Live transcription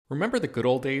Remember the good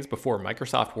old days before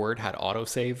Microsoft Word had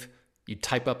autosave? You'd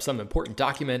type up some important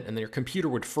document and then your computer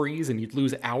would freeze and you'd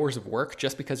lose hours of work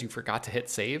just because you forgot to hit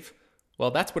save?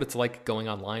 Well, that's what it's like going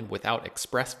online without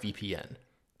ExpressVPN.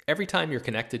 Every time you're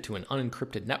connected to an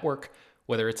unencrypted network,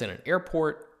 whether it's in an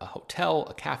airport, a hotel,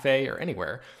 a cafe, or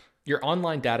anywhere, your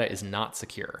online data is not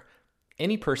secure.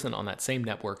 Any person on that same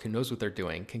network who knows what they're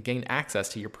doing can gain access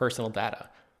to your personal data.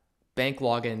 Bank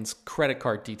logins, credit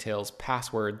card details,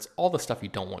 passwords, all the stuff you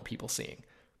don't want people seeing.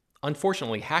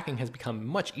 Unfortunately, hacking has become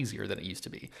much easier than it used to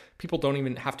be. People don't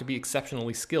even have to be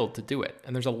exceptionally skilled to do it,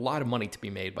 and there's a lot of money to be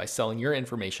made by selling your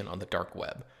information on the dark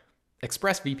web.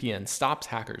 ExpressVPN stops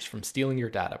hackers from stealing your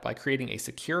data by creating a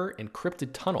secure, encrypted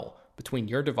tunnel between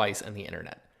your device and the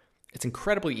internet. It's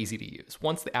incredibly easy to use.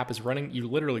 Once the app is running, you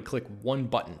literally click one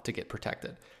button to get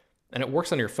protected. And it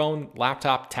works on your phone,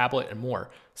 laptop, tablet, and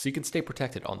more, so you can stay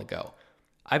protected on the go.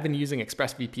 I've been using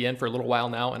ExpressVPN for a little while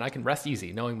now, and I can rest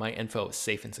easy knowing my info is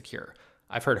safe and secure.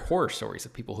 I've heard horror stories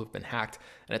of people who've been hacked,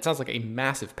 and it sounds like a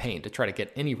massive pain to try to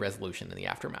get any resolution in the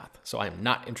aftermath, so I am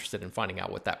not interested in finding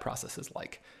out what that process is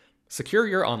like. Secure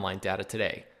your online data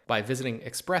today by visiting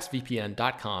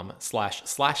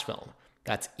expressvpn.com/film.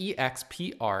 That's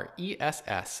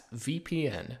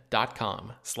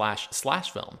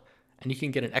expressvpn.com//film. And you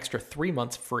can get an extra 3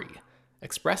 months free.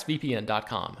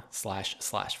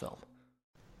 expressvpn.com//film.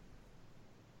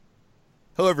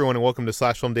 Hello, everyone, and welcome to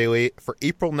Slash Film Daily for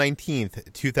April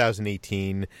 19th,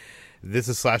 2018. This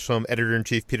is Slash Film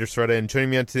Editor-in-Chief Peter Sciretta, and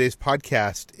joining me on today's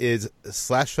podcast is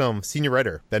Slash Film Senior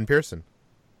Writer Ben Pearson.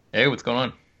 Hey, what's going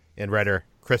on? And writer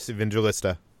Chris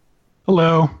Evangelista.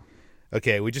 Hello.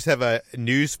 Okay, we just have a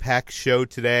news-packed show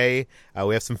today.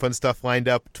 We have some fun stuff lined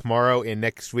up tomorrow and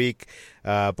next week,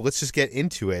 but let's just get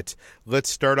into it. Let's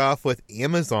start off with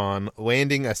Amazon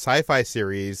landing a sci-fi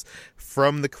series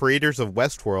from the creators of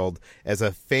Westworld. As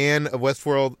a fan of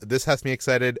Westworld, this has me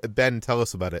excited. Ben, tell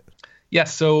us about it.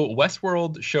 Yes, so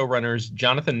Westworld showrunners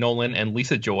Jonathan Nolan and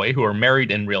Lisa Joy, who are married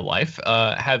in real life,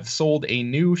 have sold a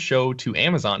new show to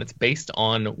Amazon. It's based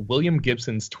on William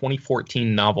Gibson's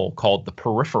 2014 novel called The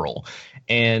Peripheral.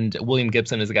 And William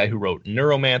Gibson is a guy who wrote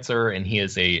Neuromancer, and he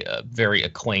is a very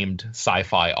acclaimed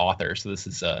sci-fi author. So this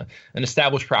is an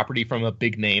established property from a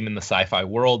big name in the sci-fi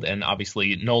world. And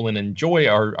obviously Nolan and Joy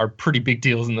are pretty big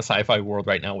deals in the sci-fi world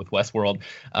right now with Westworld.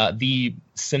 The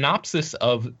synopsis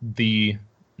of the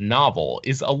novel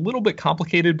is a little bit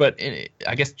complicated, but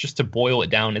I guess just to boil it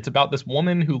down, it's about this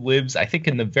woman who lives, I think,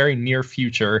 in the very near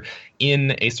future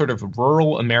in a sort of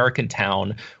rural American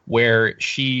town where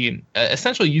she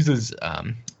essentially uses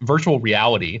virtual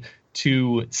reality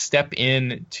to step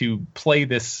in to play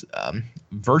this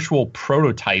virtual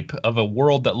prototype of a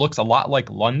world that looks a lot like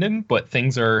London, but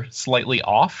things are slightly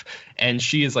off. And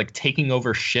she is like taking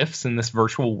over shifts in this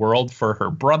virtual world for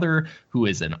her brother, who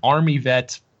is an army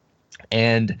vet.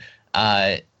 And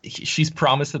she's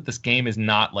promised that this game is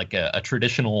not like a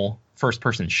traditional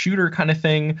first-person shooter kind of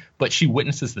thing, but she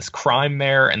witnesses this crime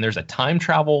there, and there's a time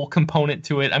travel component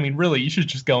to it. I mean, really, you should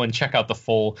just go and check out the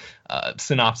full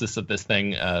synopsis of this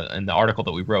thing in the article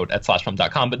that we wrote at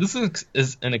slashfilm.com. But this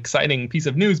is an exciting piece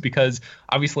of news because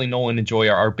obviously Nolan and Joy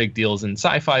are big deals in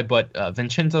sci-fi, but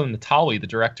Vincenzo Natali, the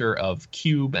director of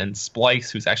Cube and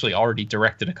Splice, who's actually already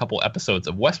directed a couple episodes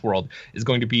of Westworld, is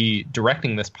going to be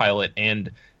directing this pilot and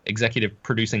executive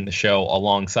producing the show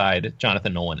alongside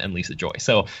Jonathan Nolan and Lisa Joy.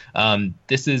 So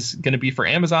this is going to be for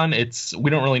Amazon.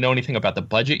 We don't really know anything about the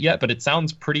budget yet, but it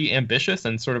sounds pretty ambitious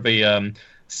and sort of a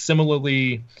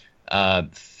similarly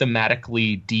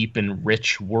thematically deep and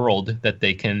rich world that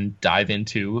they can dive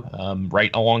into right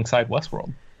alongside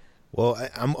Westworld. Well,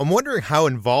 I'm wondering how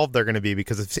involved they're going to be,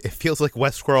 because it feels like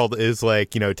Westworld is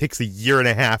like, it takes a year and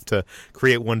a half to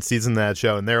create one season of that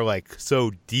show, and they're like so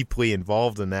deeply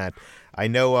involved in that. I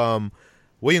know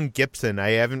William Gibson,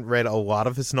 I haven't read a lot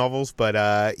of his novels,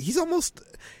 but he's almost,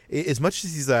 as much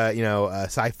as he's a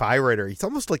sci-fi writer, he's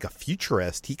almost like a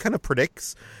futurist. He kind of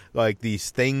predicts like these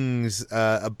things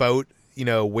about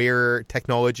where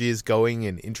technology is going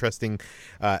and interesting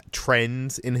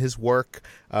trends in his work.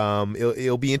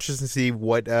 It'll be interesting to see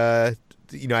what I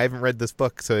haven't read this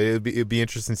book, so it'd be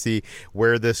interesting to see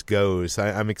where this goes.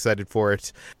 I'm excited for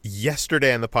it.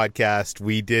 Yesterday on the podcast,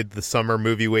 we did the summer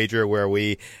movie wager where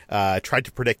we tried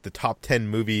to predict the top 10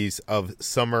 movies of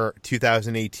summer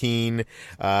 2018.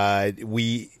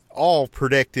 We all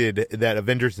predicted that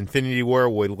Avengers Infinity War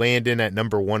would land in at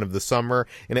number 1 of the summer,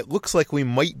 and it looks like we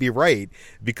might be right,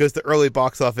 because the early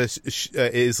box office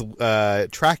is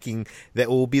tracking that it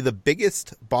will be the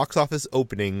biggest box office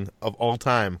opening of all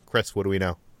time. Chris, what do we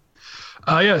know?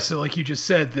 Yeah, so like you just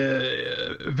said,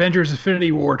 the Avengers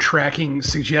Infinity War tracking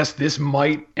suggests this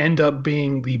might end up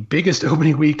being the biggest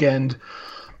opening weekend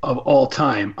of all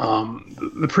time.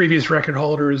 The previous record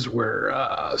holders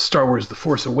were Star Wars: The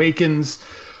Force Awakens,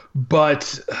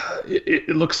 but it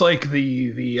looks like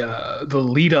the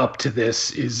lead up to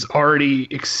this is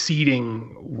already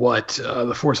exceeding what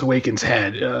The Force Awakens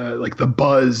had. Like the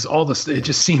buzz, all this, it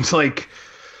just seems like.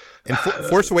 And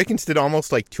Force Awakens did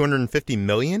almost like 250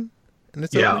 million.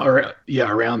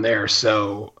 Around there.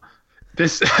 So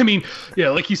this, I mean, yeah,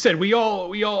 like you said, we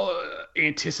all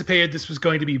anticipated this was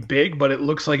going to be big, but it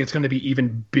looks like it's going to be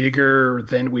even bigger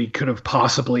than we could have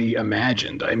possibly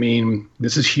imagined. I mean,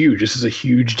 this is huge. This is a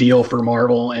huge deal for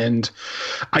Marvel, and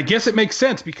I guess it makes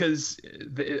sense because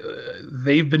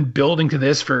they've been building to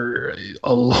this for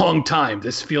a long time.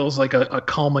 This feels like a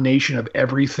culmination of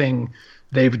everything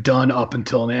they've done up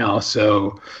until now.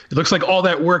 So it looks like all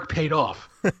that work paid off.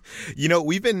 You know,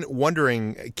 we've been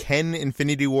wondering, can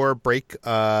Infinity War break,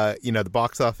 the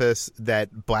box office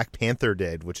that Black Panther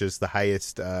did, which is the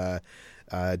highest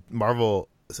Marvel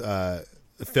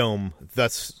film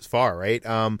thus far, right?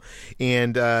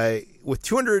 And with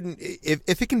 200,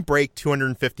 if it can break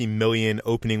 250 million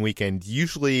opening weekend,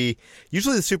 usually the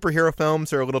superhero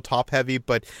films are a little top heavy,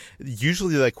 but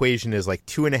usually the equation is like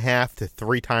 2.5 to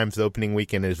 3 times the opening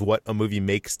weekend is what a movie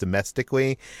makes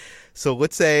domestically. So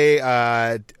let's say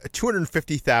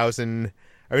 250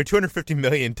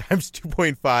 million times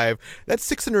 2.5, that's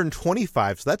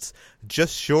 625. So that's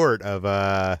just short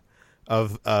of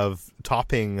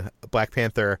topping Black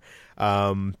Panther.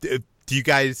 Do you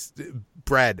guys,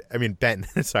 Ben,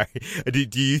 sorry.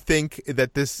 Do you think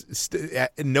that this,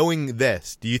 knowing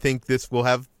this, do you think this will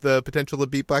have the potential to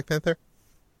beat Black Panther?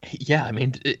 Yeah, I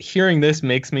mean, hearing this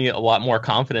makes me a lot more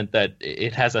confident that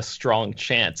it has a strong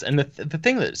chance. And the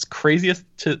thing that's craziest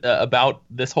about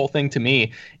this whole thing to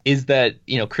me is that,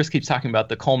 Chris keeps talking about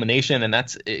the culmination, and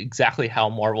that's exactly how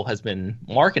Marvel has been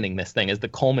marketing this thing, as the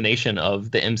culmination of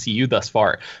the MCU thus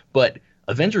far. But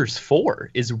Avengers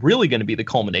 4 is really going to be the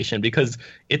culmination, because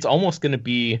it's almost going to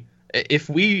be,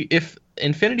 if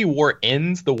Infinity War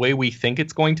ends the way we think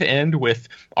it's going to end, with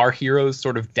our heroes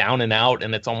sort of down and out,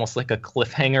 and it's almost like a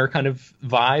cliffhanger kind of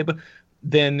vibe,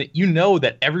 then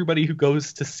that everybody who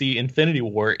goes to see Infinity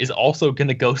War is also going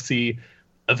to go see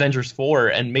Avengers 4,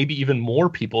 and maybe even more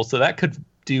people. So that could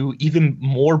do even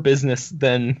more business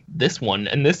than this one.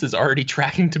 And this is already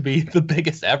tracking to be the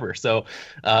biggest ever. So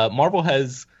Marvel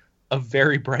has a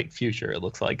very bright future, it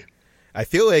looks like. I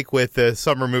feel like with the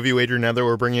summer movie wager, now that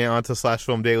we're bringing it onto Slash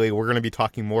Film Daily, we're going to be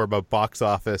talking more about box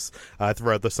office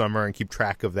throughout the summer and keep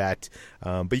track of that.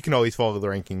 But you can always follow the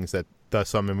rankings at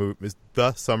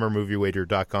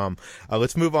thesummermoviewager.com.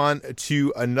 Let's move on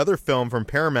to another film from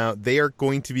Paramount. They are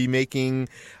going to be making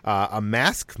a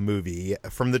Mask movie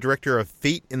from the director of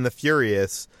Fate of the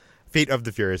Furious.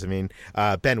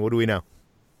 Ben, what do we know?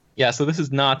 Yeah, so this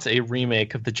is not a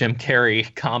remake of the Jim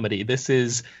Carrey comedy. This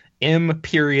is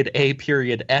M.A.S.K.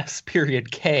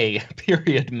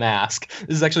 Mask.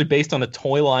 This is actually based on a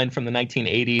toy line from the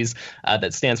 1980s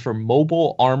that stands for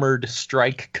Mobile Armored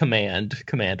Strike Command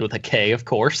with a K, of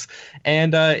course.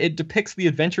 And it depicts the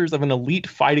adventures of an elite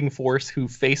fighting force who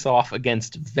face off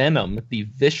against Venom, the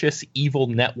vicious evil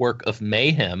network of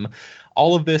mayhem.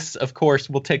 All of this, of course,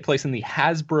 will take place in the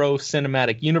Hasbro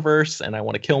Cinematic Universe, and I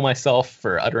want to kill myself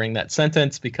for uttering that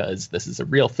sentence because this is a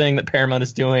real thing that Paramount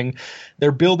is doing.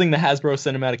 They're building the Hasbro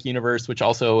Cinematic Universe, which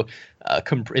also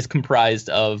is comprised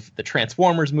of the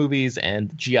Transformers movies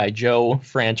and G.I. Joe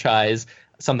franchise.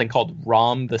 Something called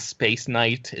Rom the Space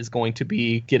Knight is going to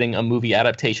be getting a movie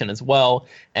adaptation as well.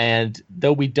 And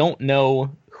though we don't know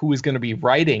who is going to be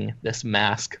writing this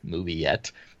Mask movie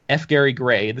yet, F. Gary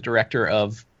Gray, the director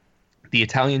of the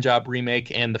Italian Job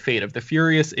remake and The Fate of the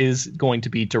Furious, is going to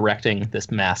be directing this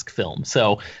Mask film.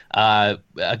 So,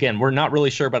 again, we're not really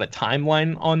sure about a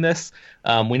timeline on this.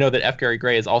 We know that F. Gary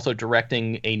Gray is also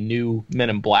directing a new Men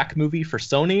in Black movie for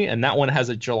Sony, and that one has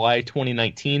a July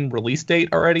 2019 release date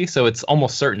already. So it's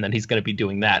almost certain that he's going to be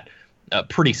doing that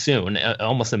pretty soon,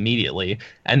 almost immediately.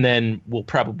 And then we'll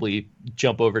probably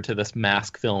jump over to this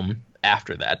Mask film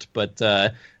after that. But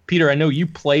Peter, I know you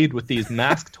played with these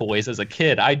Mask toys as a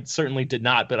kid. I certainly did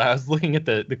not, but I was looking at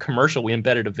the commercial. We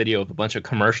embedded a video of a bunch of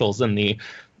commercials in the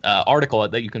article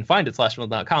that you can find at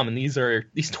slashfilm.com, and these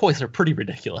toys are pretty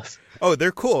ridiculous. Oh,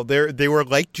 they're cool. They were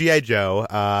like G.I. Joe,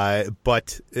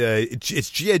 but it's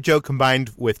G.I. Joe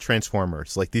combined with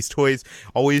Transformers. Like, these toys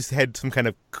always had some kind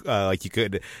of, like, you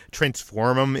could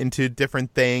transform them into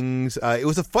different things. It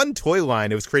was a fun toy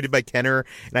line. It was created by Kenner,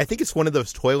 and I think it's one of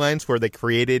those toy lines where they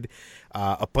created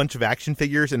a bunch of action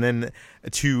figures, and then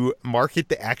to market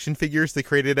the action figures, they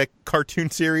created a cartoon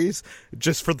series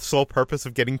just for the sole purpose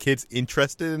of getting kids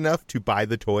interested enough to buy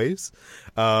the toys.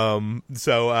 It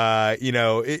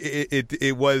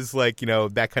was like,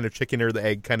 that kind of chicken or the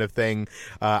egg kind of thing.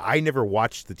 I never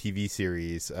watched the TV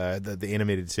series, the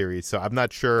animated series, so I'm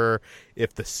not sure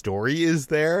if the story is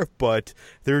there, but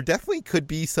there definitely could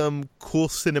be some cool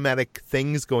cinematic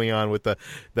things going on with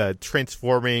the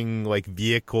transforming like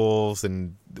vehicles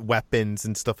and weapons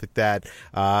and stuff like that,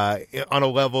 on a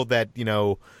level that you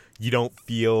don't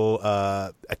feel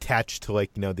attached to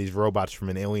these robots from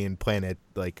an alien planet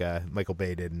like Michael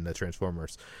Bay did in the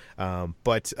Transformers.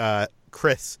 But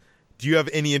Chris, do you have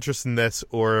any interest in this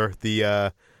or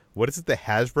the what is it, the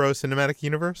Hasbro Cinematic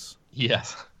Universe?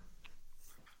 Yes.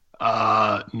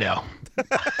 No.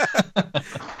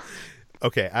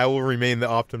 Okay, I will remain the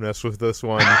optimist with this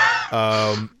one.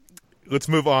 Let's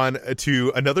move on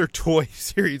to another toy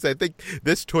series. I think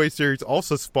this toy series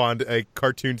also spawned a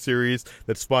cartoon series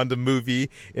that spawned a movie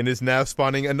and is now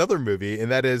spawning another movie,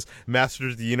 and that is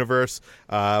Masters of the Universe.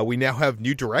 We now have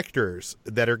new directors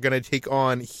that are going to take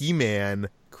on He-Man.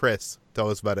 Chris, tell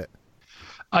us about it.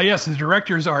 Yes, the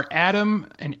directors are Adam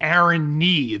and Aaron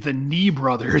Nee, the Nee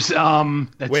brothers.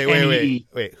 That's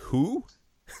wait, who?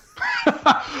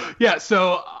 Yeah,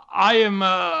 so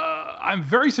I'm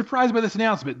very surprised by this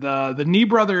announcement. The Nee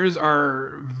brothers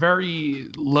are very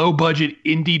low budget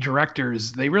indie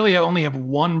directors. They really only have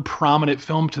one prominent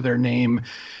film to their name,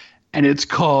 and it's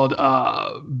called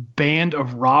Band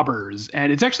of Robbers,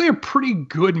 and it's actually a pretty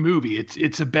good movie.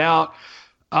 It's about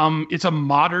it's a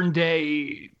modern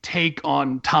day take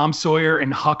on Tom Sawyer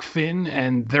and Huck Finn,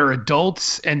 and they're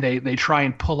adults and they try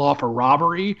and pull off a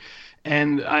robbery.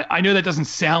 And I know that doesn't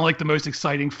sound like the most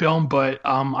exciting film, but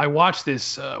I watched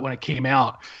this when it came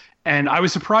out, and I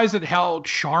was surprised at how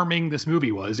charming this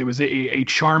movie was. It was a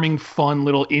charming, fun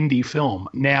little indie film.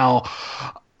 Now,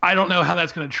 I don't know how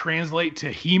that's going to translate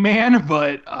to He-Man,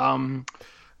 but I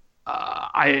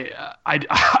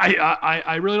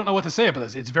really don't know what to say about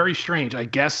this. It's very strange. I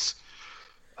guess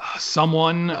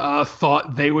someone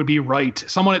thought they would be right.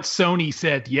 Someone at Sony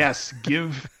said, yes,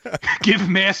 give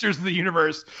Masters of the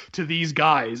Universe to these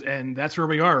guys. And that's where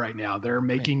we are right now. They're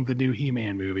making the new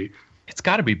He-Man movie. It's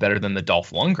got to be better than the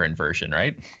Dolph Lundgren version,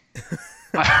 right?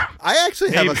 I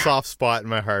actually have a soft spot in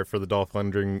my heart for the Dolph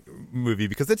Lundgren movie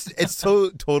because it's so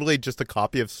totally just a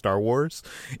copy of Star Wars,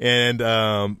 and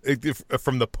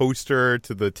from the poster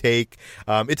to the take,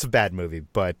 it's a bad movie,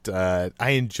 but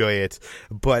I enjoy it.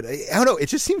 But I don't know, it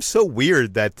just seems so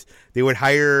weird that they would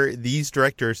hire these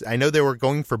directors. I know they were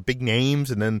going for big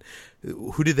names, and then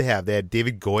who did they have? They had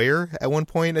David Goyer at one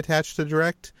point attached to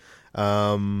direct.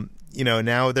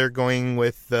 Now they're going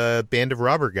with the Band of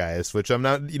Robber guys, which I'm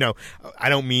not, I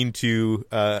don't mean to,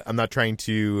 I'm not trying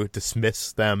to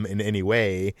dismiss them in any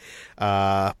way.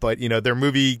 But, their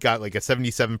movie got like a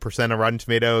 77% on Rotten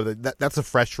Tomato. That's a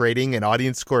fresh rating, an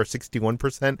audience score of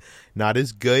 61%, not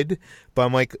as good. But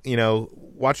I'm like,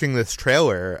 watching this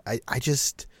trailer, I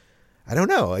don't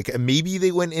know, like maybe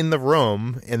they went in the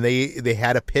room and they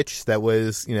had a pitch that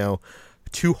was,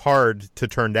 too hard to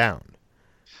turn down.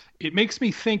 It makes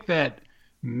me think that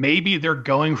maybe they're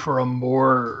going for a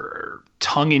more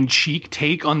tongue-in-cheek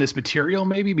take on this material,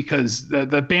 maybe because the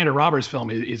Band of Robbers film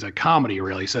is a comedy,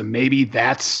 really. So maybe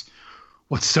that's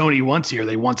what Sony wants here.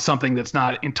 They want something that's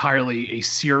not entirely a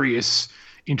serious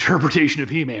interpretation of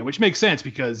He-Man, which makes sense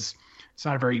because it's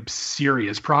not a very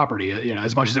serious property,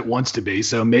 as much as it wants to be.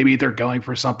 So maybe they're going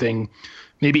for something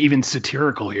maybe even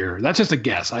satirical here. That's just a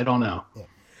guess. I don't know. Yeah.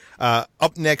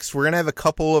 Up next, we're going to have a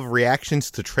couple of reactions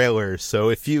to trailers.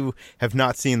 So if you have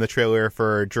not seen the trailer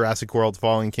for Jurassic World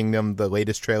Fallen Kingdom, the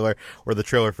latest trailer, or the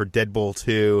trailer for Deadpool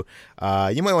 2,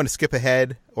 you might want to skip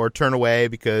ahead or turn away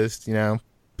because,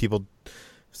 people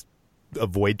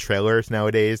avoid trailers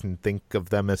nowadays and think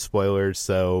of them as spoilers.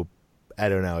 So I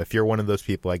don't know. If you're one of those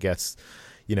people, I guess,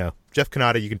 Jeff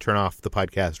Kanata, you can turn off the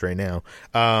podcast right now.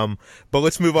 But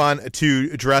let's move on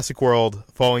to Jurassic World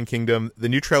Fallen Kingdom. The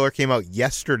new trailer came out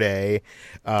yesterday,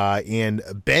 and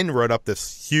Ben wrote up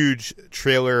this huge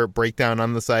trailer breakdown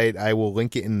on the site. I will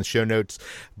link it in the show notes.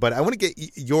 But I want to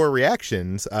get your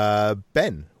reactions.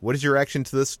 Ben, what is your reaction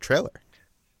to this trailer?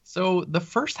 So the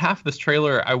first half of this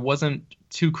trailer, I wasn't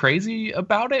too crazy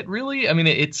about it, really. I mean,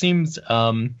 it seems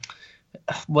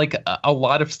like a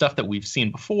lot of stuff that we've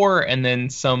seen before, and then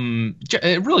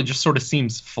it really just sort of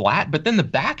seems flat. But then the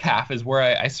back half is where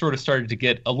I sort of started to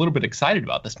get a little bit excited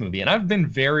about this movie. And I've been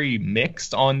very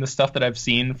mixed on the stuff that I've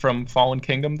seen from Fallen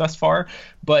Kingdom thus far.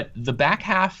 But the back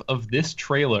half of this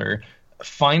trailer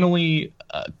finally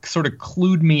sort of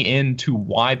clued me into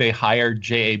why they hired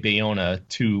J.A. Bayona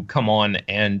to come on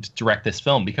and direct this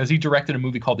film, because he directed a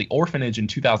movie called The Orphanage in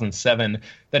 2007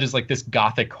 that is like this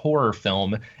gothic horror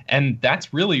film. And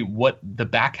that's really what the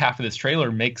back half of this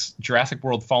trailer makes Jurassic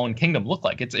World Fallen Kingdom look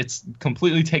like. It's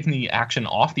completely taking the action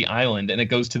off the island, and it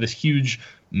goes to this huge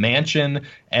mansion,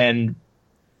 and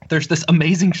there's this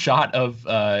amazing shot of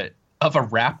a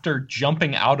raptor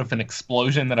jumping out of an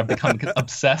explosion that I've become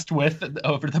obsessed with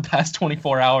over the past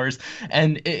 24 hours.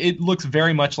 And it looks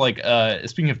very much like,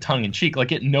 speaking of tongue in cheek,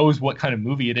 like it knows what kind of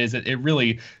movie it is. It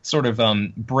really sort of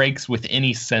breaks with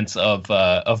any sense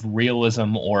of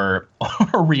realism or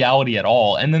reality at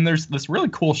all. And then there's this really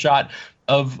cool shot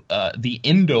of the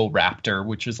Indoraptor,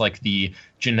 which is like the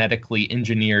genetically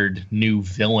engineered new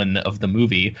villain of the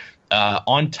movie,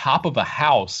 on top of a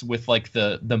house with like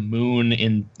the moon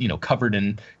in, covered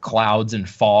in clouds and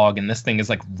fog, and this thing is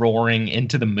like roaring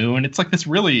into the moon. It's like this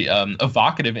really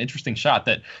evocative, interesting shot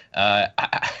that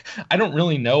I don't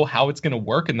really know how it's going to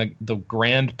work in the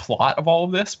grand plot of all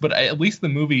of this, but at least the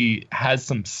movie has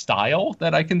some style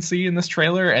that I can see in this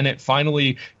trailer, and it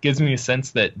finally gives me a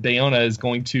sense that Bayona is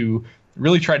going to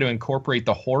really try to incorporate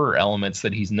the horror elements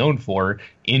that he's known for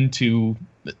into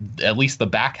at least the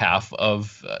back half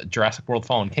of Jurassic World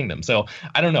Fallen Kingdom. So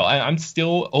I don't know. I'm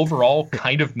still overall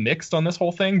kind of mixed on this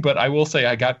whole thing, but I will say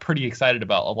I got pretty excited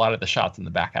about a lot of the shots in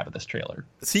the back half of this trailer.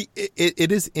 See,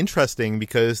 it is interesting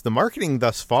because the marketing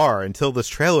thus far until this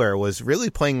trailer was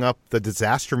really playing up the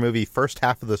disaster movie first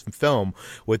half of this film,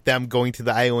 with them going to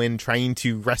the island, trying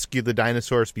to rescue the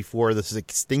dinosaurs before this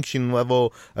extinction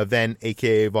level event,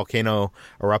 aka volcano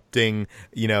erupting,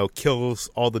 kills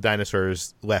all the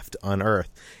dinosaurs left on Earth.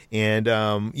 And,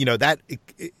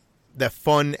 that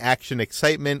fun action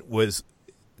excitement was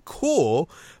cool,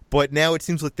 but now it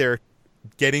seems like they're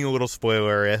getting a little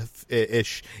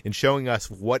spoiler-ish in showing us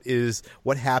what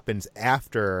happens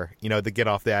after, they get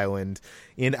off the island.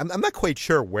 And I'm not quite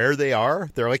sure where they are.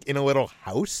 They're like in a little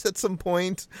house at some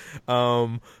point.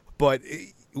 But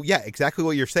yeah, exactly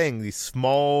what you're saying. These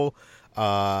small,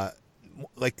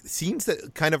 scenes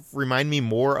that kind of remind me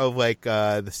more of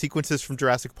the sequences from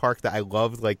Jurassic Park that I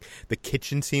loved, like the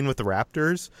kitchen scene with the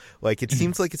raptors. Like it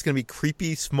seems like it's going to be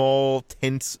creepy, small,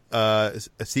 tense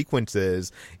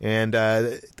sequences, and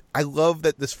I love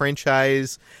that this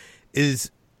franchise is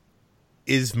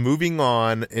moving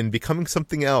on and becoming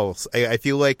something else. I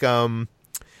feel like a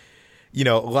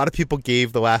lot of people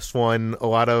gave the last one a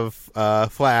lot of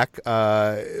flack,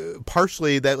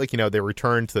 partially that, they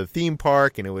returned to the theme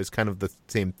park and it was kind of the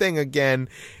same thing again,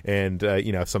 and,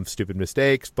 some stupid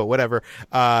mistakes, but whatever.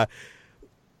 But,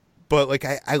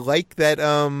 I like that,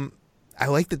 I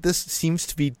like that this seems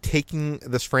to be taking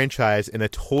this franchise in a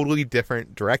totally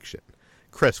different direction.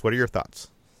 Chris, what are your thoughts?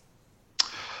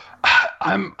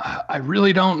 I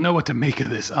really don't know what to make of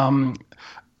this.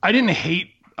 I didn't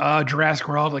hate Jurassic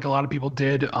World like a lot of people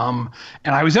did, and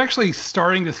I was actually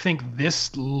starting to think the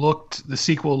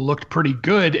sequel looked pretty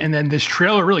good, and then this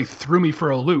trailer really threw me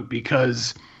for a loop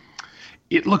because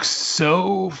it looks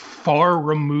so far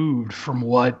removed from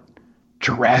what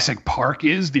Jurassic Park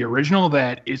is, the original,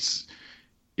 that it's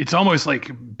almost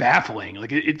like baffling.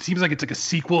 Like it seems like it's like a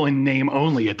sequel in name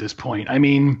only at this point. I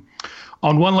mean,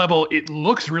 on one level, it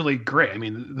looks really great. I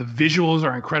mean, the visuals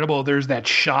are incredible. There's that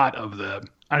shot of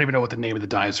I don't even know what the name of the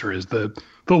dinosaur is. The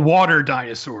water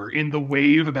dinosaur in the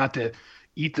wave about to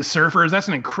eat the surfers. That's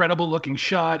an incredible looking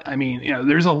shot. I mean,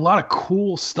 there's a lot of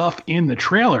cool stuff in the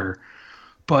trailer,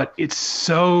 but it's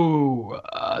so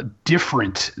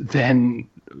different than,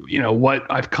 what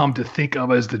I've come to think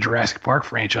of as the Jurassic Park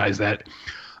franchise that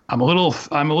I'm a little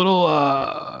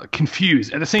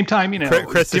confused. At the same time,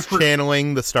 Chris is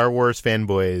channeling the Star Wars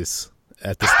fanboys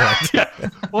at this point. Yeah.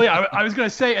 Well, yeah, I was going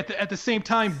to say at the same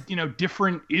time,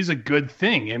 different is a good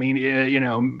thing. I mean,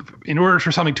 in order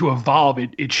for something to evolve,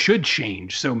 it should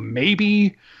change. So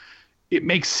maybe it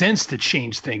makes sense to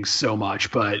change things so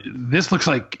much, but this looks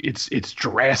like it's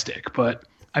drastic. But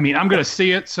I mean, I'm going to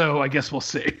see it, so I guess we'll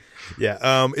see.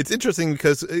 Yeah, it's interesting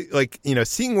because,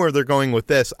 seeing where they're going with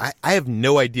this, I have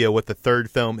no idea what the third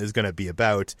film is going to be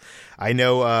about. I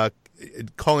know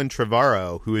Colin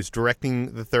Trevorrow, who is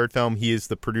directing the third film, he is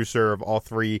the producer of all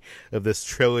three of this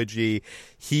trilogy.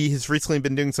 He has recently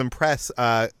been doing some press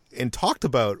and talked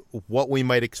about what we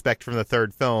might expect from the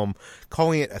third film,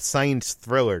 calling it a science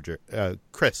thriller.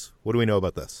 Chris, what do we know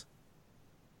about this?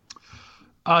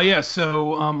 Yeah, so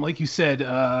like you said,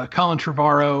 Colin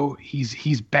Trevorrow,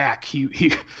 he's back.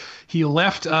 He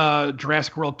left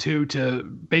Jurassic World 2 to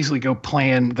basically go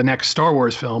plan the next Star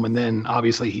Wars film, and then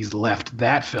obviously he's left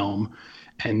that film,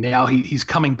 and now he's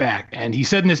coming back. And he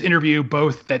said in this interview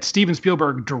both that Steven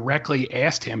Spielberg directly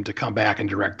asked him to come back and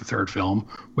direct the third film,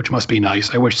 which must be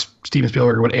nice. I wish Steven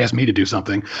Spielberg would ask me to do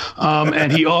something.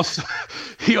 And he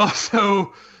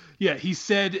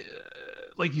said,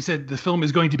 like you said, the film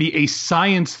is going to be a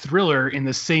science thriller in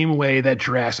the same way that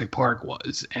Jurassic Park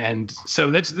was. And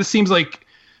so this seems like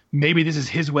maybe this is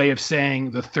his way of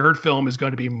saying the third film is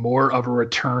going to be more of a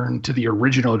return to the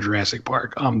original Jurassic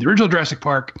Park. The original Jurassic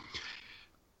Park,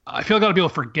 I feel like a lot of people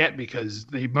forget because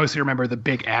they mostly remember the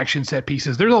big action set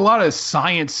pieces. There's a lot of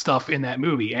science stuff in that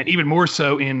movie, and even more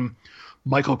so in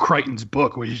Michael Crichton's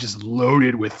book, which is just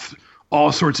loaded with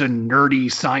all sorts of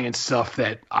nerdy science stuff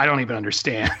that I don't even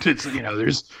understand. It's,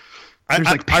 there's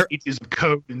pages of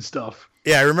code and stuff.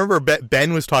 Yeah, I remember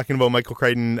Ben was talking about Michael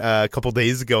Crichton a couple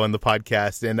days ago on the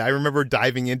podcast, and I remember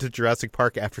diving into Jurassic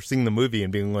Park after seeing the movie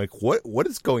and being like, what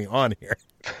is going on here?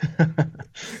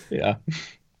 Yeah.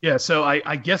 Yeah, so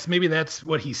I guess maybe that's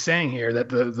what he's saying here, that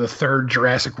the third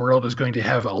Jurassic World is going to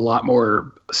have a lot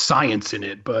more science in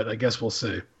it, but I guess we'll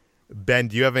see. Ben,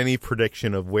 do you have any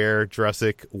prediction of where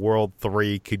Jurassic World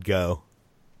 3 could go?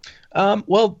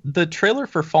 Well, the trailer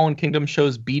for Fallen Kingdom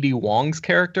shows BD Wong's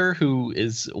character, who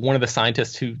is one of the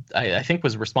scientists who I think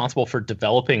was responsible for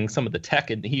developing some of the tech,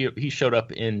 and he showed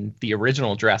up in the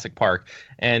original Jurassic Park,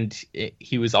 and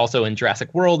he was also in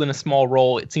Jurassic World in a small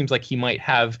role. It seems like he might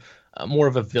have more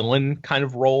of a villain kind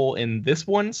of role in this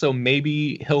one, so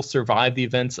maybe he'll survive the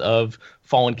events of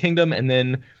Fallen Kingdom, and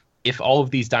then if all of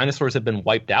these dinosaurs have been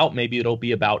wiped out, maybe it'll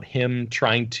be about him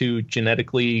trying to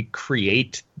genetically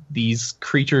create these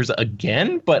creatures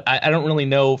again. But I don't really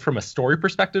know from a story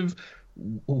perspective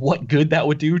what good that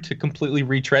would do to completely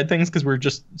retread things, because we're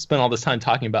just spent all this time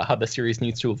talking about how the series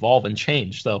needs to evolve and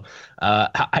change. So,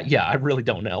 I really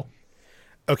don't know.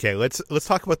 Okay, let's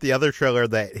talk about the other trailer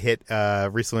that hit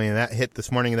recently, and that hit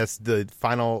this morning, and that's the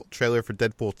final trailer for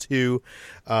Deadpool 2.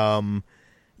 I'm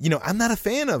not a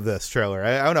fan of this trailer.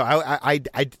 I don't know. I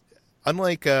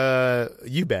unlike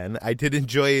you, Ben, I did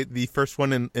enjoy the first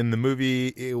one in the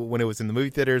movie when it was in the movie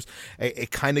theaters.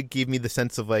 It kind of gave me the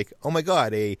sense of like, oh my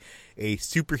God, a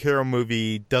superhero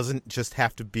movie doesn't just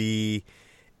have to be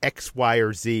X, Y,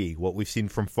 or Z, what we've seen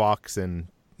from Fox and,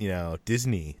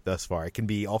 Disney thus far. It can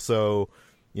be also,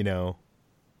 A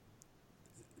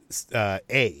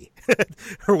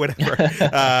or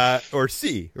whatever, or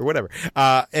C or whatever.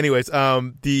 But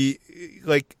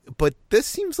this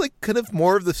seems like kind of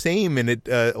more of the same, and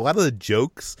a lot of the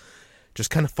jokes just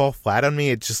kind of fall flat on me.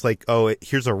 It's just like,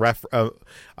 here's a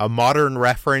modern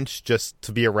reference just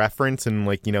to be a reference, and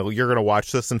you're gonna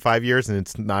watch this in 5 years and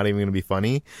it's not even gonna be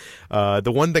funny.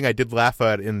 The one thing I did laugh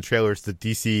at in the trailer is the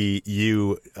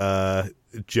DCU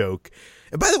joke.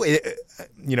 And by the way,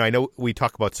 I know we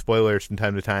talk about spoilers from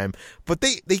time to time, but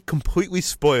they completely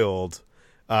spoiled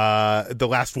the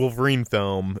last Wolverine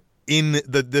film in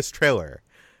this trailer.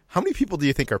 How many people do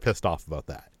you think are pissed off about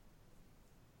that?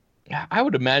 I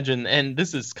would imagine, and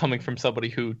this is coming from somebody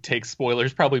who takes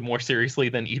spoilers probably more seriously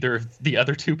than either of the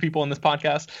other two people on this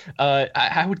podcast.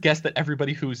 I would guess that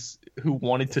everybody who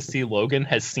wanted to see Logan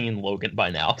has seen Logan by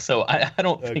now. So I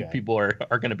don't think people are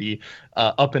going to be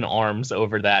up in arms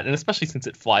over that, and especially since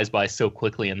it flies by so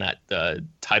quickly in that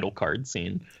title card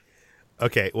scene.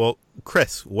 Okay, well,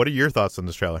 Chris, what are your thoughts on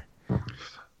this trailer?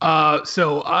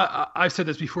 So I've said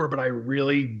this before, but I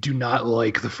really do not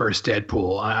like the first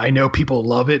Deadpool. I know people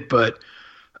love it, but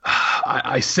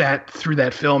I sat through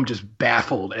that film just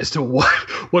baffled as to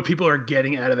what people are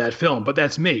getting out of that film. But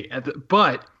that's me.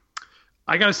 But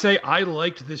I gotta say, I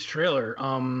liked this trailer.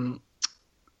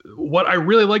 What I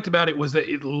really liked about it was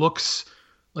that it looks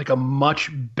like a much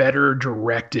better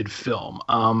directed film.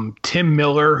 Tim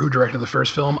Miller, who directed the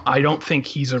first film, I don't think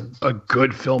he's a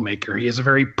good filmmaker. He has a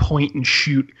very point and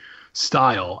shoot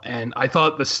style. And I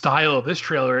thought the style of this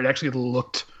trailer, it actually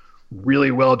looked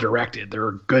really well directed. There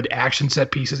were good action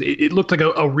set pieces. It looked like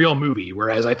a real movie,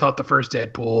 whereas I thought the first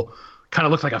Deadpool kind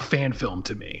of looked like a fan film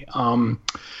to me.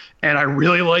 And I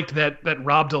really liked that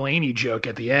Rob Delaney joke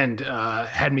at the end.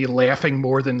 Had me laughing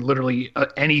more than literally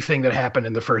anything that happened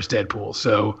in the first Deadpool.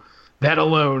 So that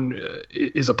alone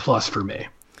is a plus for me.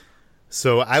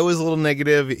 So I was a little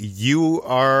negative. You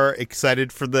are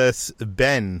excited for this.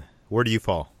 Ben, where do you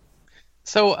fall?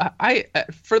 So I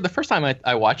for the first time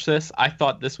I watched this, I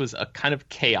thought this was a kind of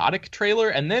chaotic trailer,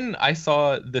 and then I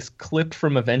saw this clip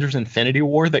from Avengers Infinity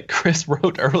War that Chris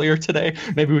wrote earlier today.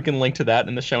 Maybe we can link to that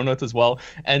in the show notes as well.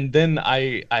 And then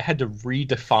I had to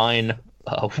redefine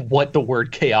what the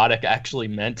word chaotic actually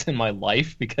meant in my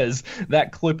life, because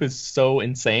that clip is so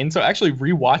insane. So actually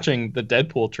rewatching the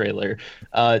Deadpool trailer,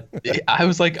 I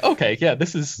was like, okay, yeah,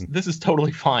 this is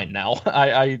totally fine now.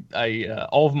 I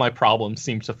all of my problems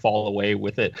seem to fall away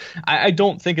with it. I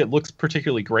don't think it looks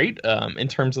particularly great in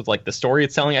terms of like the story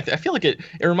it's telling. I feel like it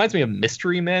reminds me of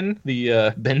Mystery Men,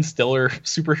 the Ben Stiller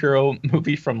superhero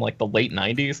movie from like the late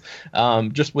 90s,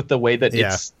 just with the way that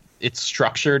it's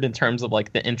structured in terms of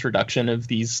like the introduction of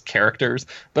these characters.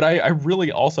 But I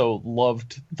really also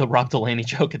loved the Rob Delaney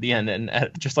joke at the end,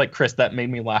 and just like Chris, that made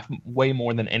me laugh way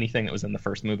more than anything that was in the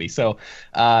first movie. So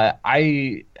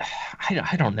I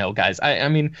don't know, guys. I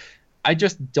mean, I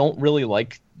just don't really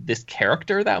like this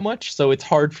character that much, so it's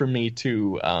hard for me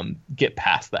to get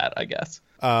past that, I guess.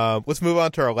 Let's move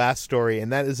on to our last story,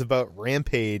 and that is about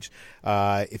Rampage.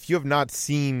 If you have not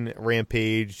seen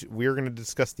Rampage, we're going to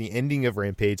discuss the ending of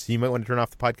Rampage, so you might want to turn off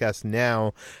the podcast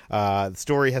now. The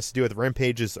story has to do with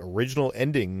Rampage's original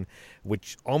ending,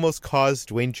 which almost caused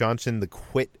Dwayne Johnson to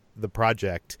quit the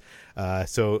project.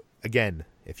 So, again,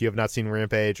 if you have not seen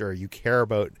Rampage, or you care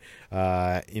about,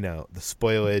 the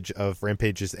spoilage of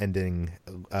Rampage's ending,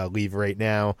 leave right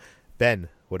now. Ben,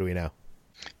 what do we know?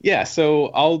 Yeah, so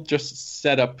I'll just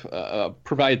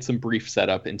provide some brief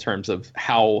setup in terms of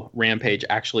how Rampage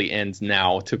actually ends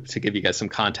now to give you guys some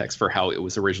context for how it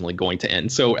was originally going to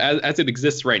end. So as it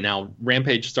exists right now,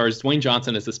 Rampage stars Dwayne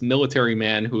Johnson as this military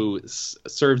man who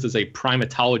serves as a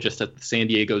primatologist at the San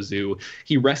Diego Zoo.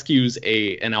 He rescues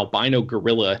an albino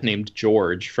gorilla named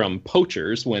George from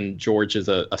poachers when George is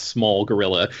a small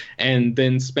gorilla, and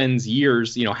then spends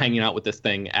years, hanging out with this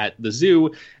thing at the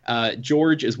zoo.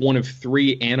 George is one of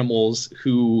 3 animals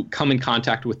who come in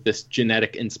contact with this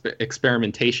genetic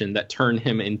experimentation that turn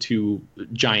him into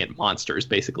giant monsters,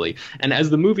 basically. And as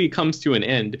the movie comes to an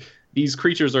end, these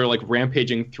creatures are like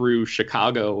rampaging through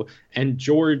Chicago, and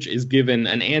George is given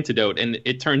an antidote, and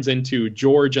it turns into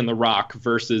George and the Rock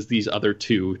versus these other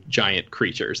 2 giant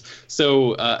creatures.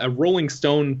 So a Rolling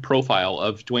Stone profile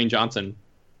of Dwayne Johnson,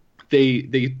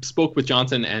 they spoke with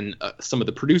Johnson and some of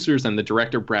the producers and the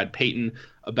director, Brad Payton,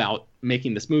 about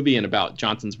making this movie and about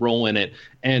Johnson's role in it.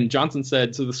 And Johnson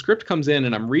said, so the script comes in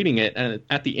and I'm reading it, and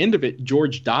at the end of it,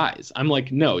 George dies. I'm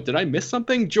like, no, did I miss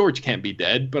something? George can't be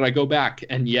dead. But I go back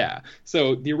and yeah.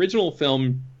 So the original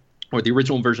film, or the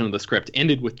original version of the script,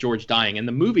 ended with George dying. And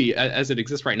the movie, as it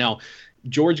exists right now,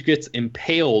 George gets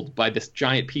impaled by this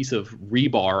giant piece of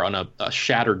rebar on a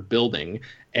shattered building,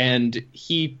 and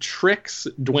he tricks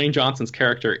Dwayne Johnson's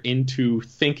character into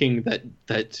thinking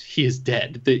that he is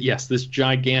dead. That yes, this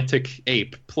gigantic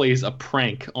ape plays a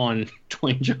prank on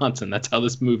Dwayne Johnson. That's how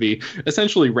this movie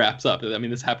essentially wraps up. I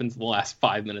mean, this happens in the last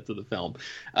 5 minutes of the film,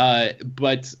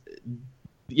 but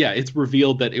yeah, it's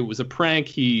revealed that it was a prank.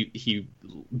 He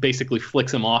basically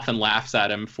flicks him off and laughs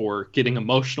at him for getting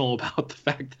emotional about the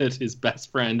fact that his best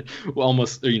friend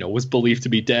almost, was believed to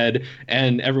be dead,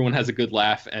 and everyone has a good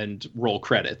laugh and roll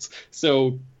credits.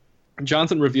 So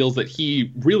Johnson reveals that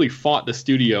he really fought the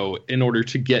studio in order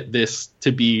to get this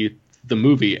to be the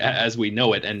movie as we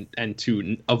know it, and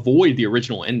to avoid the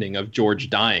original ending of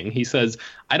George dying. He says,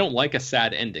 I don't like a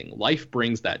sad ending. Life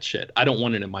brings that shit. I don't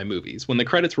want it in my movies. When the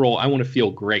credits roll, I want to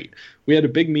feel great. We had a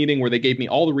big meeting where they gave me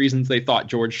all the reasons they thought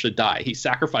George should die. He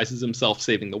sacrifices himself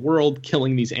saving the world,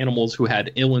 killing these animals who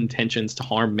had ill intentions to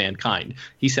harm mankind.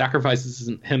 He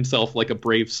sacrifices himself like a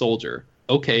brave soldier.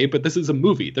 Okay, but this is a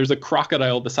movie. There's a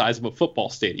crocodile the size of a football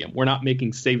stadium. We're not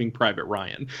making Saving Private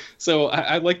Ryan. So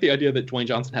I like the idea that Dwayne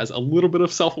Johnson has a little bit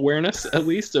of self-awareness, at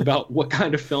least, about what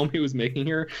kind of film he was making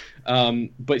here.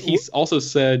 But he's also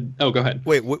said... Oh, go ahead.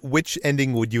 Wait, which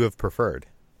ending would you have preferred?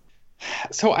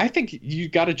 So I think you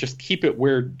got to just keep it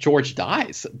where George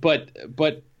dies. But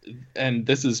and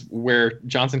this is where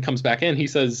Johnson comes back in. He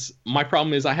says, my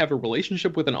problem is I have a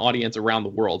relationship with an audience around the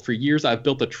world. For years, I've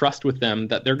built a trust with them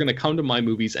that they're going to come to my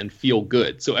movies and feel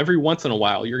good. So every once in a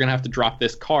while, you're going to have to drop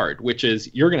this card, which is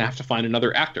you're going to have to find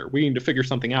another actor. We need to figure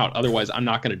something out. Otherwise, I'm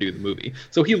not going to do the movie.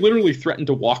 So he literally threatened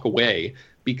to walk away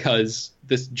because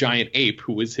this giant ape,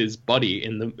 who was his buddy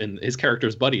in his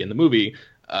character's buddy in the movie,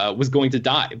 was going to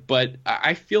die. But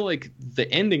I feel like the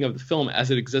ending of the film as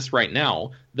it exists right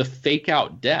now, the fake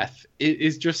out death,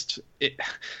 is just,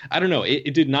 I don't know,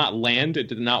 it did not land. It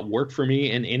did not work for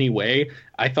me in any way.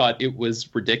 I thought it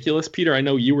was ridiculous. Peter, I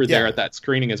know you were there at that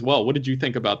screening as well. What did you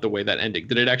think about the way that ending?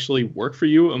 Did it actually work for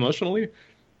you emotionally?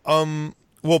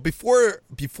 Well, before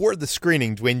the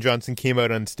screening, Dwayne Johnson came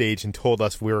out on stage and told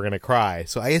us we were going to cry.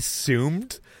 So I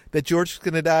assumed that George was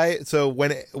going to die. So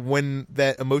when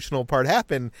that emotional part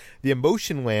happened, the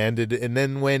emotion landed, and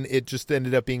then when it just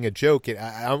ended up being a joke,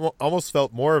 I almost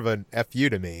felt more of an FU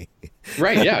to me.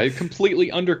 Right, yeah, it completely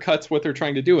undercuts what they're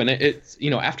trying to do. And it's,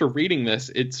 after reading this,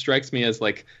 it strikes me as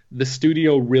like the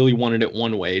studio really wanted it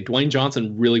one way. Dwayne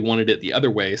Johnson really wanted it the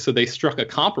other way. So they struck a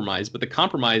compromise, but the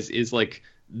compromise is like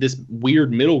this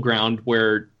weird middle ground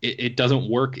where it doesn't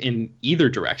work in either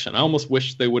direction. I almost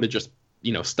wish they would have just,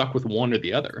 stuck with one or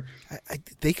the other.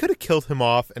 They could have killed him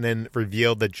off and then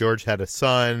revealed that George had a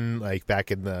son, like back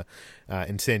in the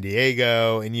in San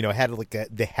Diego, and had like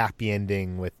the happy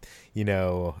ending with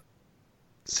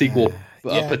sequel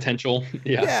potential.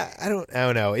 Yeah, I don't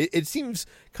know. It seems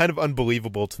kind of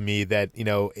unbelievable to me that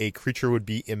a creature would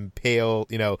be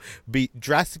impaled, be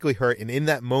drastically hurt, and in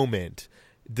that moment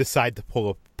decide to pull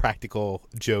a practical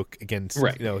joke against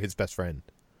his best friend.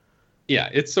 Yeah,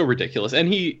 it's so ridiculous.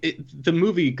 And the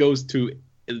movie goes to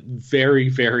very,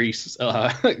 very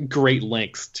great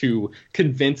lengths to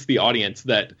convince the audience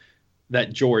that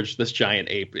George, this giant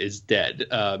ape, is dead.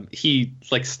 He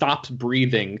stops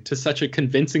breathing to such a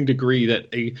convincing degree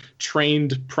that a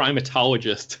trained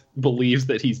primatologist believes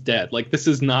that he's dead. This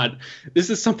is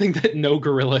something that no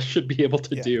gorilla should be able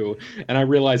to do. And I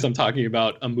realize I'm talking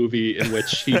about a movie in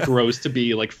which he grows to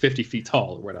be 50 feet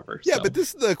tall or whatever. Yeah, so. But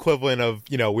this is the equivalent of,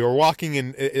 we were walking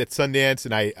at Sundance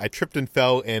and I tripped and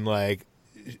fell and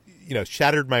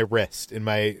shattered my wrist, and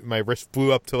my wrist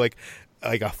blew up to like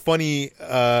a funny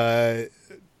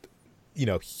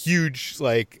huge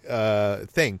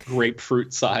thing,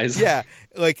 grapefruit size. Yeah,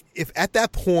 if at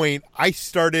that point I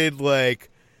started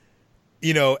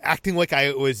acting like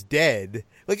I was dead,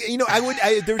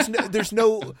 there's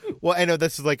no well, I know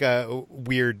this is a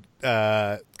weird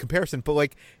comparison, but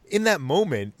in that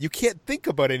moment you can't think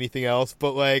about anything else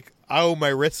but oh, my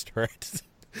wrist hurts.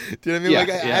 Do you know what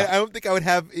I mean? I don't think I would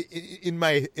have in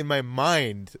my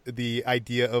mind the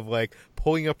idea of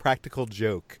pulling a practical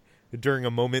joke during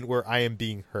a moment where I am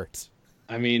being hurt.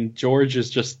 I mean, George is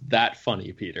just that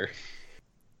funny, Peter.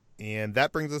 And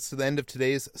that brings us to the end of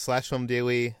today's Slash Film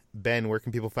Daily. Ben, where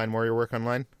can people find more of your work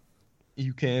online?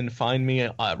 You can find me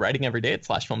writing every day at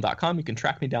slashfilm.com. You can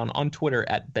track me down on Twitter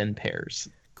at Ben Pears.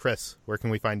 Chris, where can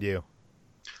we find you?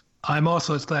 I'm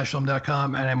also at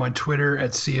slashfilm.com, and I'm on Twitter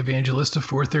at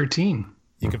CEvangelista413.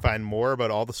 You can find more about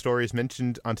all the stories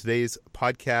mentioned on today's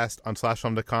podcast on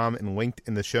slashfilm.com and linked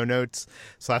in the show notes.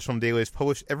 Slash Film Daily is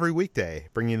published every weekday,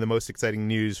 bringing you the most exciting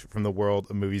news from the world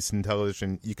of movies and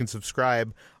television. You can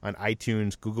subscribe on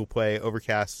iTunes, Google Play,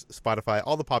 Overcast, Spotify,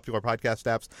 all the popular podcast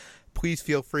apps. Please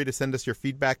feel free to send us your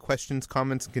feedback, questions,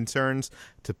 comments, and concerns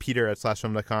to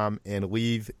peter@slashfilm.com and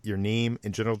leave your name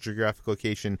and general geographic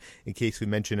location in case we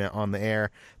mention it on the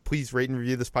air. Please rate and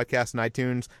review this podcast on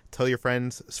iTunes. Tell your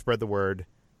friends. Spread the word.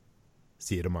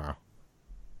 See you tomorrow.